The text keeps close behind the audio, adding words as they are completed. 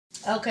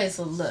Okay,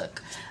 so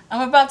look,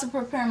 I'm about to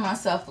prepare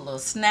myself a little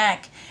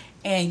snack.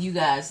 And you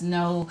guys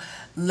know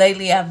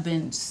lately I've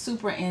been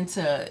super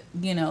into,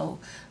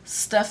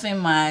 stuffing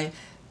my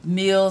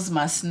meals,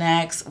 my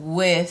snacks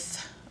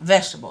with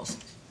vegetables.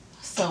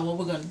 So what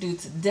we're going to do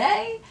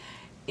today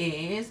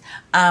is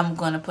I'm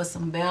going to put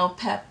some bell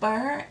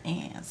pepper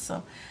and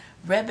some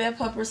red bell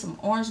pepper, some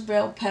orange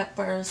bell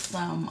pepper,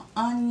 some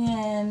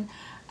onion.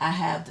 I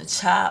have the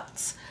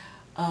chopped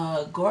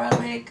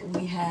garlic.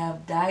 We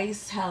have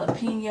diced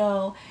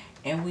jalapeno,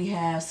 and we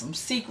have some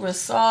secret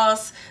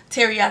sauce,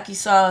 teriyaki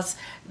sauce.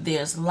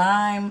 There's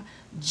lime,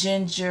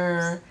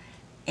 ginger,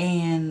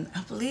 and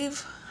I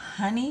believe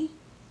honey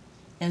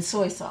and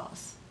soy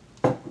sauce.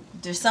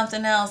 If there's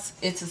something else,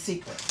 it's a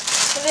secret.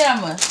 So then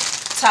I'm going to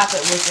top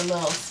it with a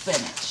little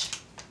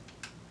spinach.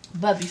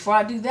 But before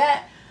I do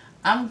that,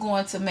 I'm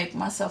going to make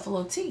myself a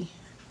little tea.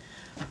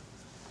 I'm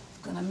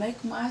going to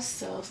make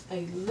myself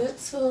a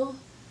little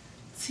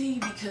tea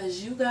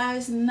because you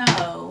guys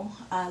know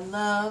I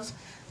love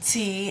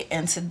tea.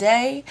 And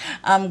today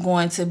I'm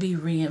going to be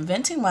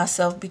reinventing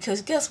myself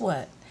because guess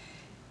what?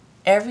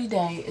 Every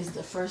day is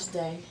the first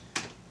day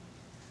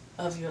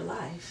of your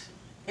life.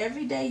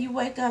 Every day you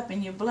wake up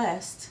and you're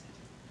blessed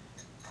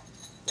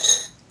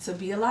to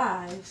be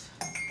alive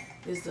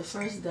is the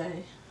first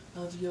day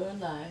of your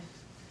life.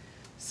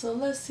 So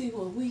let's see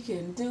what we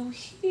can do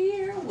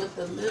here with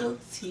a little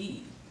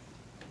tea.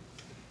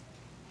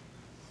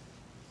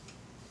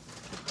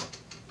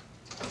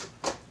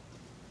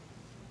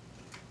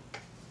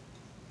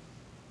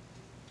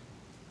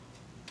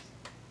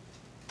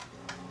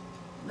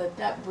 Let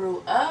that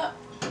brew up.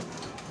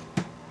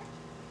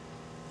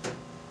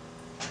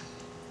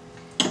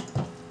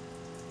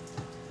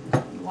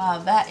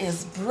 While that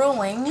is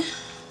brewing,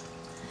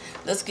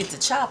 let's get to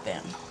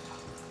chopping.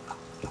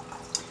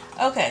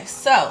 Okay,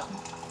 so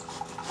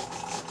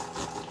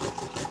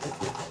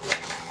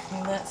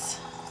let's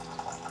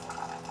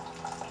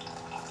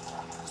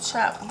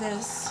chop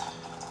this.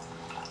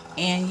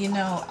 And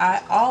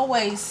I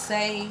always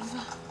save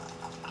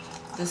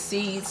the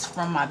seeds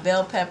from my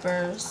bell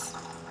peppers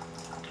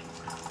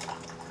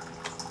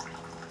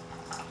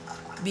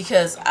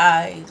because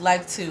I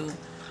like to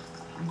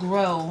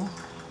grow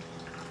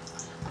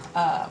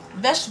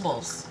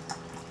vegetables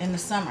in the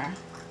summer.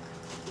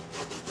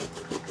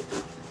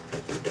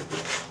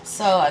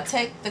 So I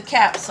take the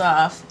caps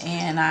off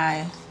and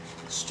I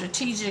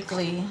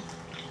strategically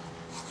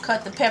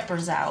cut the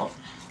peppers out.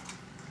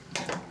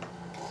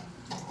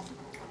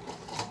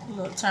 A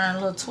little turn, a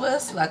little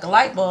twist like a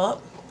light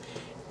bulb.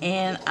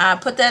 And I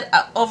put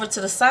that over to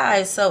the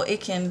side so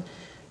it can,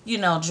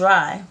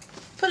 dry.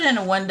 Put it in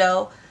the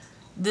window.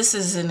 This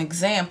is an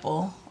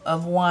example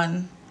of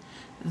one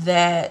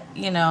that,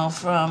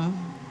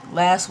 from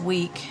last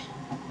week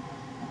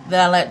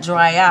that I let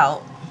dry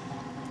out.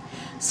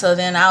 So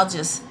then I'll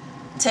just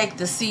take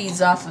the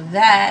seeds off of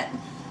that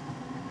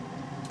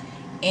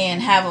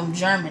and have them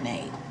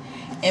germinate.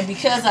 And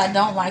because I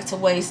don't like to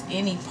waste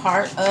any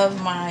part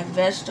of my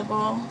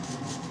vegetable,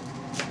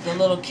 the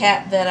little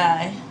cap that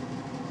I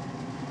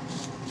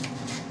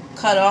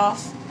cut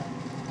off,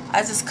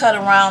 I just cut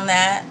around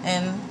that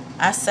and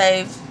I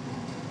save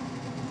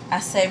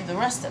the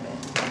rest of it.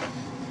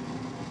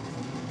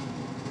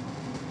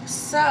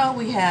 So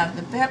we have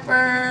the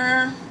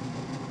pepper.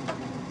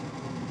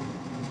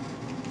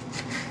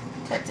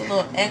 Cut the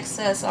little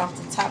excess off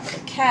the top of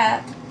the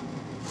cap.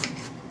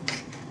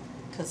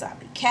 Because I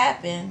be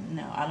capping.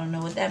 No, I don't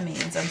know what that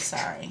means. I'm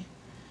sorry.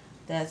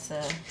 That's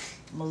a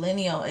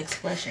millennial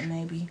expression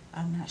maybe.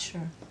 I'm not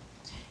sure.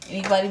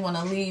 Anybody want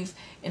to leave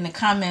in the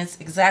comments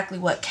exactly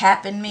what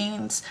capping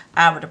means?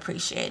 I would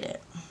appreciate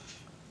it.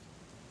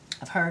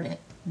 I've heard it.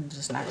 I'm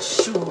just not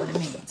sure what it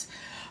means.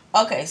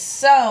 Okay,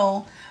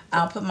 so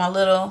I'll put my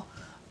little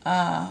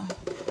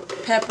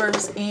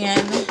peppers in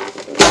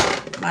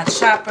my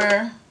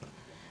chopper.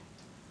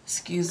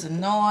 Excuse the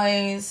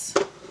noise.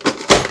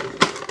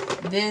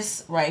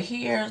 This right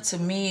here, to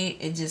me,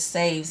 it just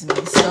saves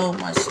me so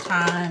much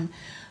time,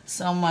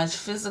 so much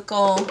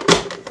physical.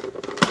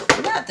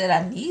 Not that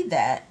I need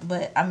that,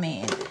 but I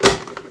mean,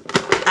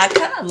 I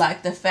kind of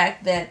like the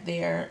fact that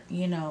they're,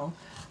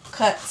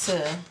 cut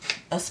to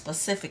a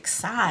specific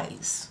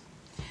size.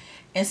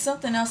 And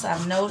something else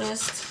I've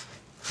noticed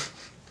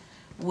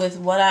with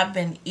what I've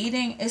been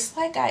eating, it's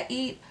like I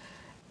eat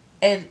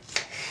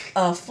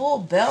a full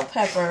bell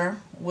pepper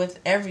with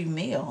every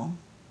meal.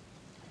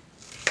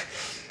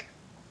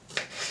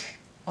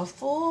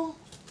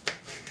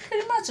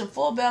 Pretty much a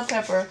full bell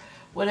pepper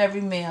with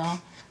every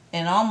meal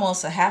and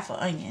almost a half an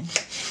onion.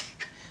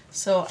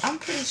 So I'm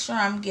pretty sure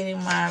I'm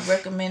getting my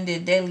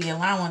recommended daily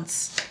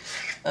allowance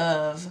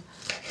of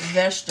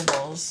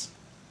vegetables.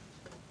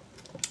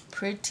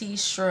 Pretty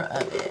sure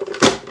of it.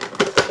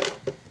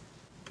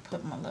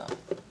 Put my little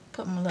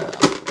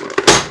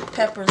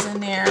peppers in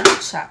there.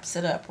 Chops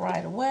it up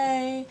right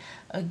away.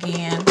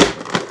 Again,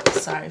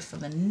 sorry for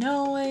the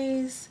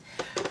noise.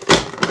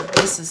 But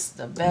this is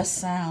the best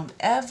sound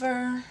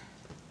ever.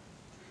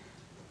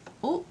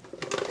 Ooh.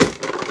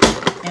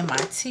 And my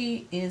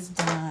tea is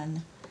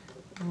done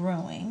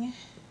brewing.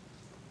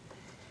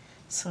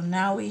 So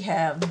now we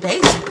have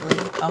basically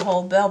a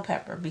whole bell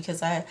pepper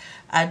because I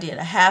did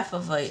a half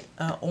of a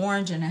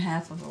orange and a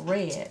half of a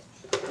red.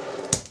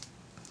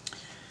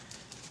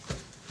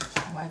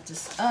 Wipe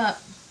this up.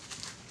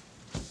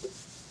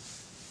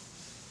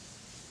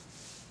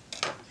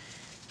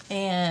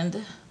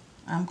 And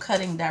I'm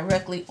cutting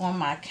directly on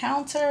my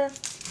counter.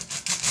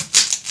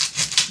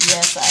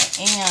 Yes, I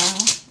am.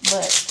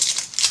 But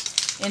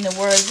in the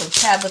words of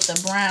Tabitha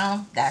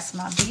Brown, that's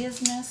my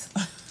business.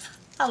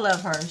 I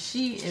love her.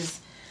 She's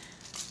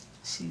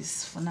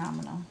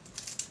phenomenal.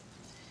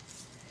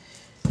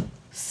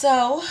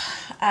 So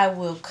I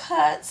will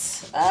cut,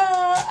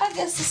 I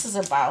guess this is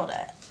about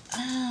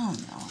I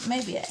don't know,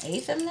 maybe an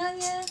eighth of an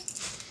onion.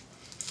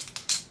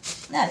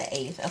 Not an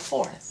eighth, a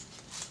fourth.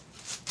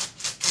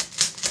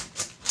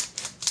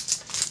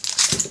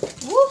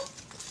 Woo!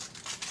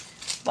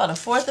 About a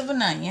fourth of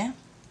an onion.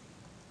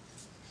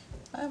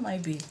 That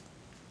might be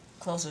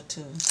closer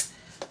to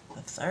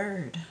a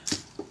third.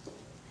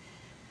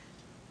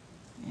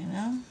 You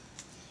know?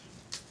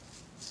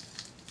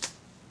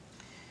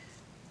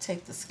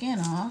 Take the skin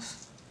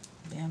off.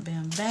 Bam,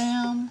 bam,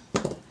 bam.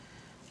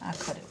 I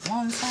cut it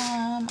one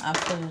time. I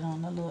put it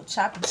on a little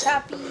choppy.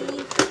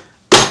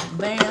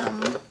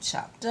 Bam,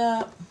 chopped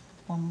up.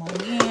 One more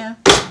again.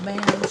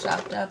 Bam,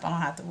 chopped up. I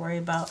don't have to worry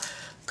about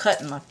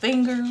cutting my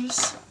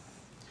fingers.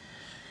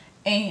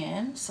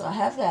 And so I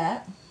have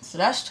that. So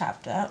that's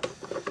chopped up.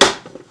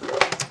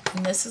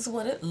 And this is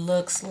what it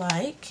looks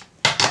like.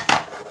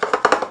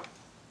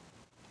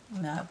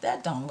 Now, if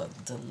that don't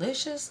look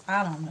delicious,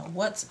 I don't know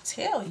what to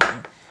tell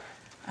you.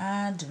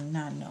 I do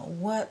not know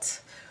what.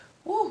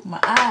 Woo, my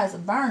eyes are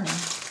burning.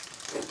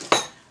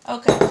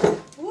 Okay.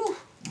 Woo,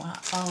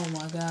 oh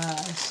my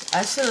gosh.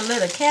 I should have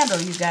lit a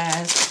candle, you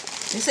guys.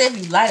 They say if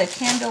you light a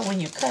candle when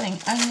you're cutting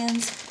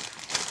onions,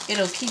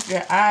 it'll keep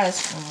your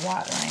eyes from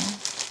watering.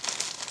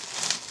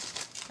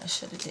 I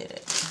should have did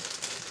it.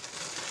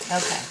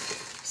 Okay.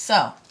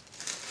 So,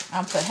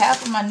 I'll put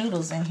half of my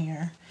noodles in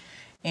here.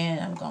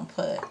 And I'm going to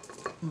put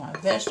my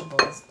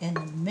vegetables in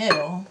the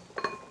middle.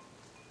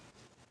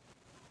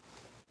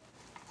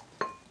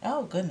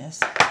 Oh, goodness.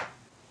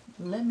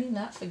 Let me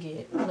not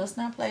forget. Let's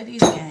not play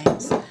these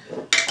games.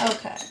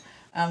 Okay.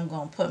 I'm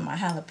going to put my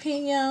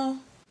jalapeno.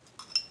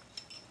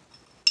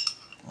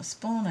 A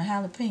spoon of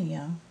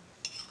jalapeno.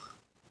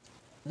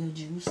 Little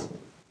juice.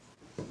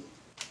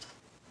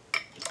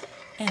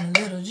 And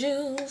a little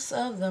juice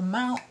of the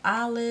Mount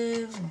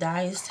Olive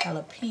diced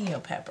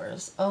jalapeno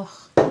peppers. Oh,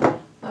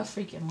 I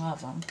freaking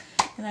love them.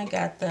 And I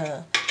got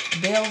the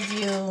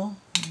Bellevue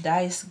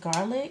diced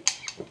garlic.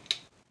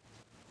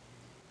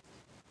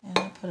 And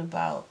I put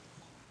about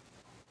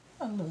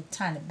a little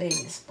tiny baby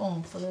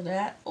spoonful of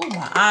that. Oh,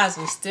 my eyes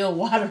are still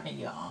watering,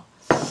 y'all.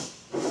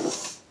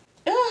 Put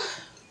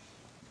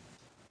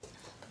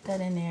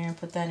that in there,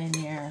 put that in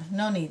there.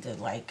 No need to,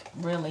 like,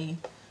 really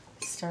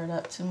stir it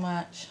up too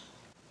much.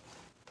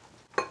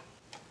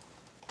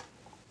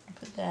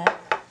 Put that.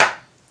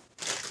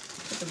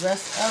 Put the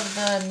rest of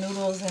the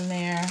noodles in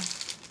there.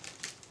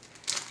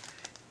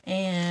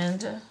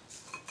 And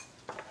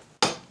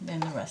then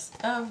the rest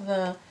of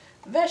the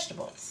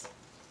vegetables.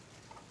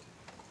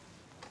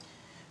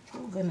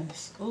 Oh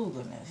goodness, oh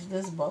goodness.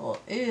 This bowl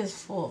is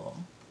full.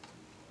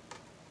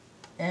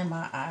 And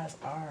my eyes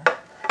are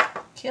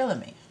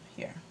killing me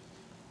here.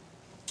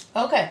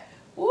 Okay.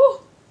 Woo.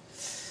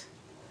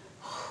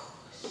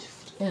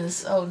 And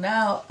so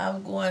now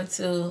I'm going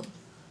to,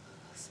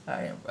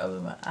 sorry, I'm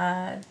rubbing my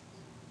eye.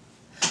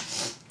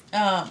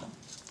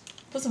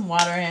 Put some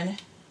water in,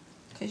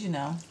 cause you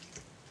know,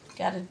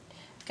 gotta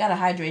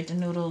hydrate the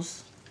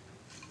noodles.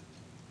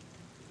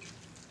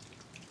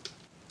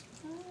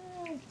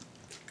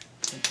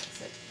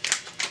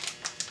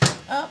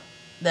 Oh,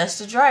 that's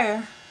the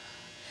dryer.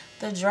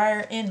 The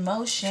dryer in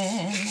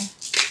motion.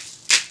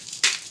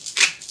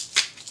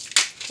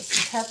 Put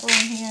some pepper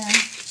in here.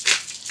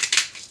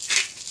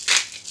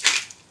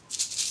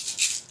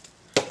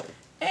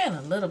 And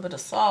a little bit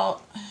of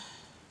salt.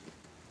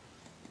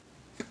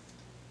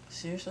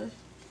 Seriously?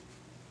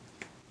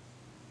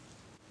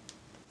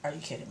 Are you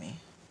kidding me?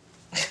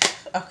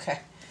 Okay.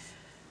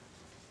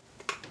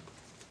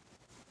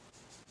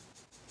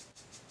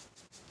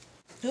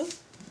 Ooh,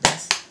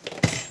 that's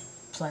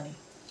plenty.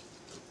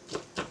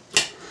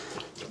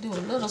 Do a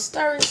little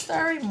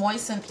stirry,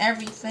 moisten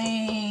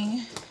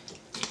everything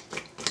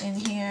in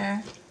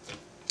here.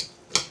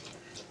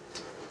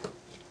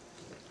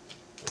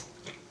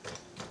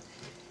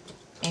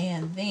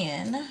 And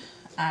then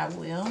I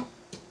will,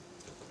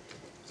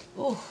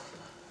 ooh,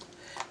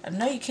 I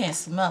know you can't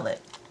smell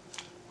it.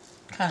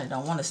 Kind of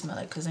don't want to smell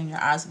it because then your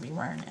eyes will be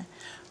burning.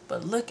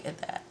 But look at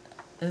that.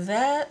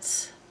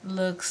 That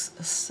looks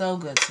so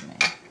good to me.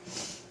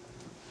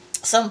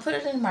 So I'm going to put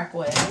it in the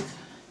microwave.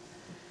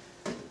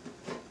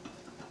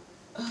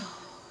 Oh,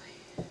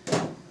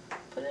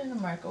 put it in the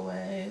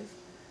microwave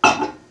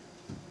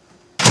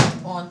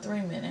on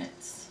 3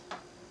 minutes.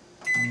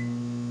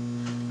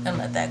 And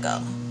let that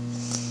go.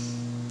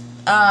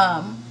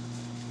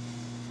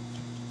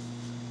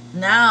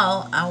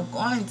 Now I'm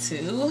going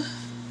to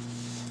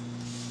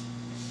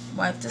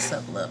wipe this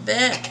up a little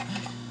bit.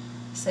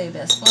 Save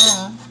that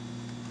spoon.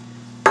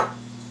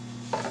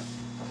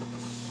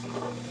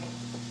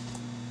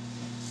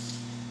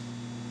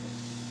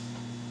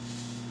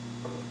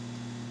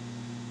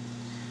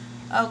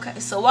 Okay,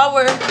 so while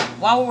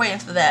we're waiting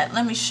for that,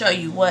 let me show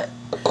you what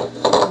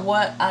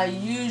I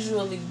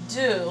usually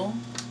do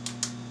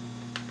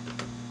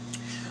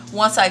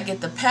once I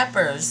get the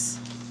peppers,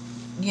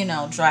 you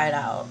know, dried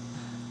out.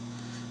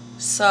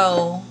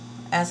 So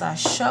as I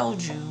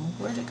showed you,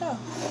 where'd it go?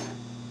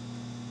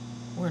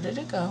 Where did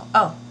it go?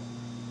 Oh,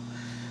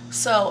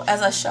 so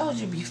as I showed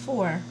you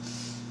before,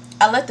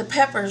 I let the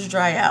peppers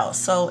dry out.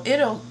 So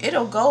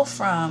it'll go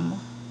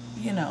from,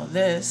 you know,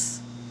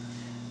 this,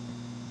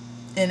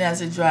 and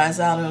as it dries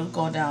out, it'll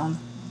go down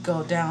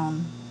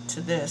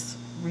to this,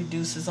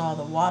 reduces all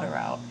the water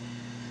out.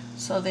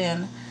 So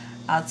then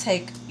I'll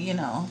take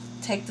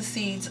the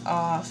seeds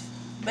off,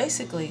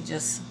 basically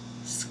just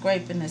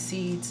scraping the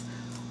seeds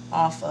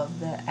off of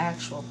the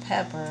actual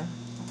pepper,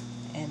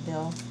 and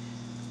they'll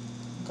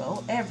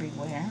go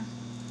everywhere.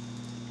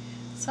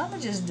 So I'm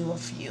gonna just do a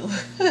few.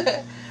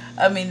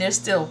 I mean, there's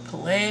still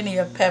plenty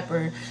of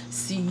pepper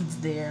seeds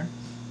there.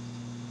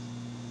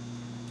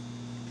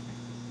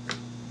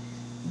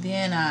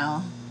 Then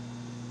I'll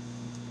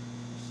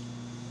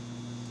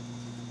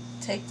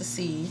take the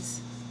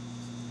seeds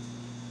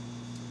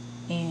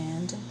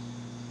and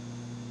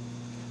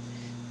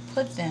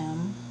put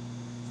them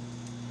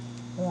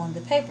on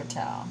the paper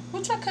towel,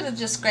 which I could have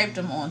just scraped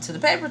them onto the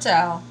paper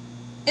towel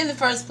in the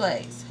first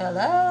place.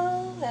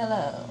 Hello,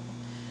 hello.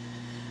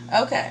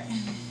 Okay,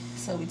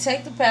 so we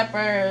take the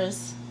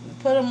peppers, we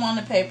put them on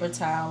the paper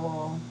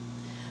towel,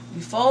 we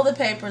fold the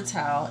paper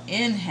towel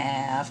in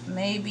half,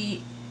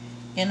 maybe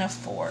in a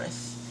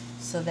fourth,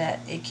 so that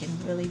it can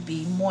really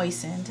be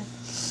moistened.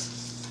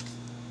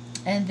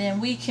 And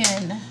then we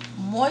can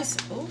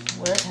moisten. Ooh,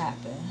 what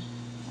happened?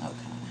 Okay.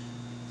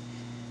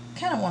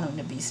 Kind of want them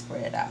to be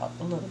spread out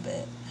a little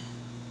bit,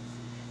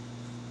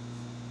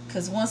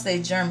 because once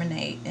they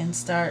germinate and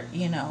start,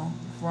 you know,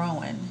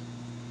 growing,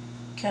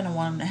 kind of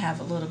want them to have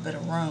a little bit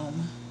of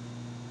room.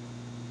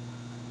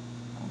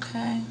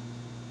 Okay.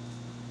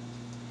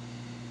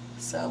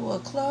 So we'll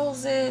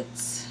close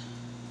it.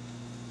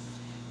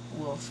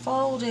 We'll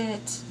fold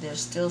it. They're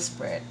still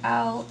spread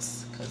out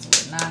because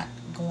we're not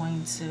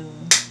going to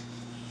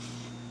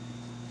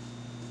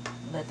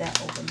let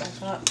that open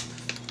back up.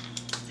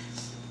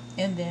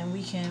 And then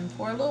we can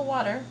pour a little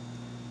water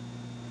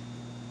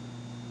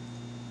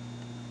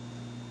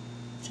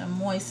to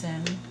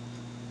moisten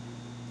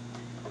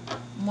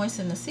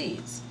the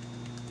seeds.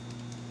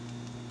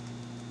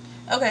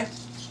 Okay.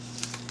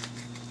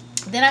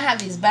 Then I have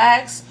these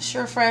bags,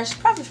 Sure Fresh,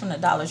 probably from the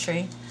Dollar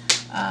Tree.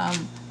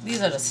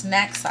 These are the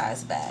snack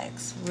size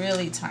bags,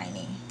 really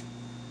tiny.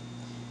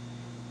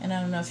 And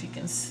I don't know if you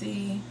can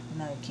see.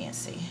 No, you can't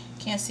see.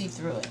 Can't see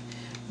through it.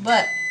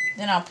 But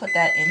then I'll put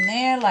that in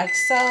there like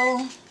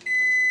so.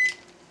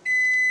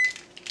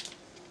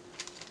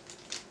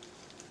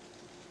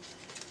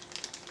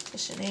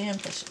 Push it in,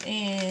 push it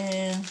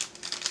in.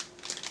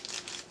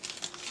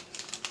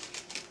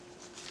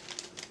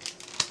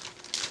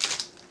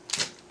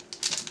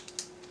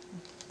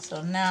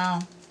 So now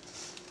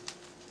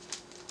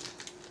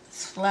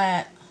it's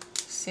flat,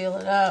 seal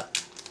it up.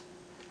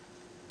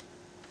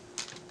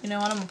 You know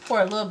what, I'm gonna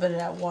pour a little bit of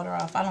that water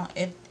off.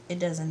 It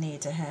doesn't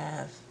need to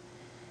have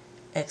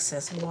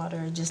excess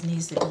water, it just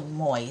needs to be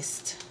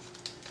moist.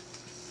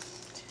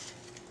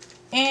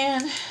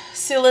 And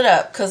seal it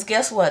up, because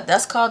guess what?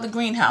 That's called the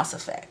greenhouse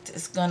effect.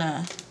 It's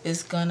gonna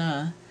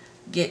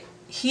get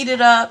heated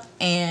up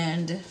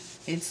and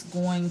it's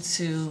going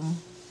to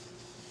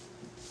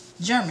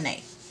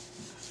germinate.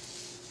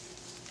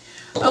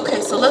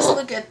 Okay, so let's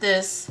look at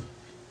this.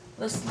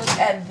 Let's look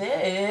at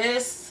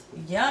this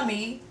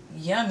yummy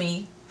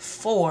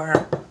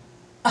for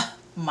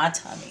my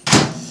tummy.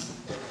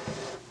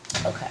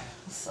 Okay,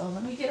 so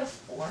let me get a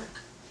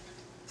fork.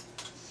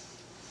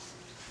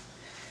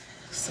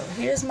 So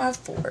here's my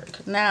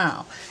fork.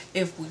 Now,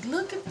 if we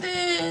look at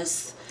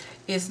this,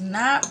 it's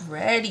not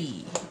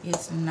ready.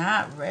 It's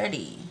not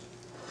ready.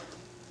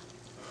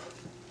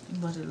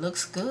 But it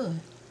looks good.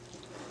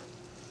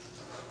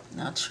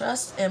 Now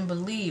trust and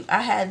believe.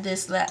 I had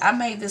this, I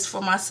made this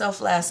for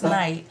myself last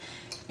night,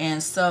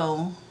 and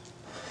so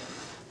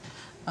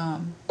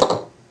we're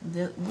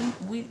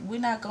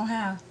not gonna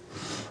have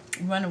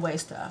runaway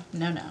stuff.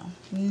 No.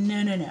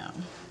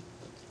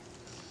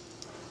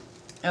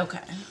 Okay,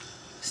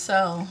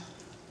 so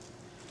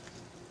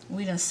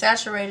we done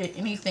saturated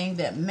anything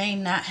that may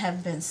not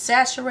have been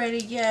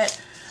saturated yet.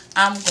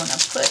 I'm gonna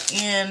put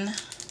in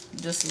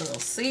this little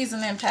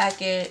seasoning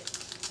packet,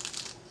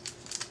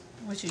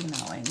 which you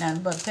know ain't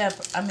nothing but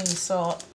pepper. I mean salt